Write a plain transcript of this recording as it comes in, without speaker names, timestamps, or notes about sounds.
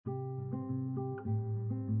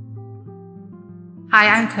Hi,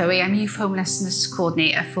 I'm Chloe. I'm Youth Homelessness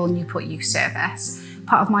Coordinator for Newport Youth Service.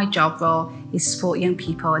 Part of my job role is to support young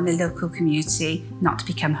people in the local community not to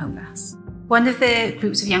become homeless. One of the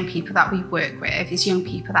groups of young people that we work with is young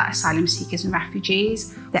people that are asylum seekers and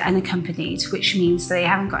refugees. They're unaccompanied, which means they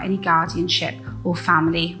haven't got any guardianship or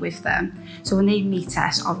family with them. So when they meet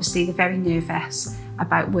us, obviously they're very nervous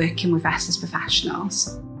about working with us as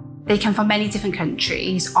professionals. They come from many different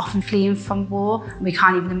countries, often fleeing from war, and we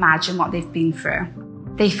can't even imagine what they've been through.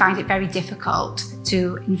 They find it very difficult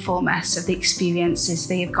to inform us of the experiences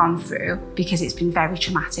they have gone through because it's been very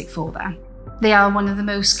traumatic for them. They are one of the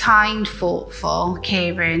most kind, thoughtful,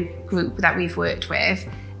 caring group that we've worked with.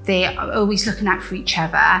 They are always looking out for each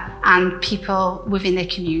other and people within their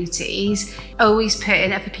communities, always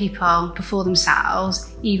putting other people before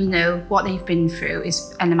themselves, even though what they've been through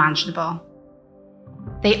is unimaginable.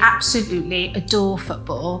 They absolutely adore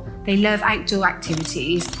football, they love outdoor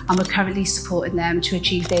activities, and we're currently supporting them to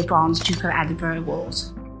achieve their bronze Duke of Edinburgh Award.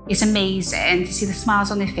 It's amazing to see the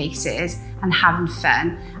smiles on their faces and having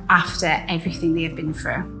fun after everything they have been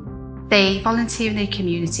through. They volunteer in their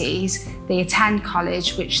communities, they attend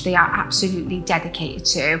college, which they are absolutely dedicated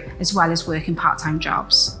to, as well as working part-time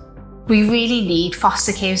jobs. We really need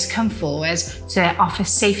foster carers to come forward to offer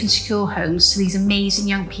safe and secure homes to these amazing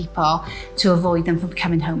young people to avoid them from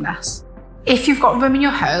becoming homeless. If you've got room in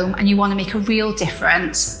your home and you want to make a real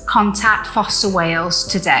difference, contact Foster Wales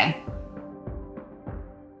today.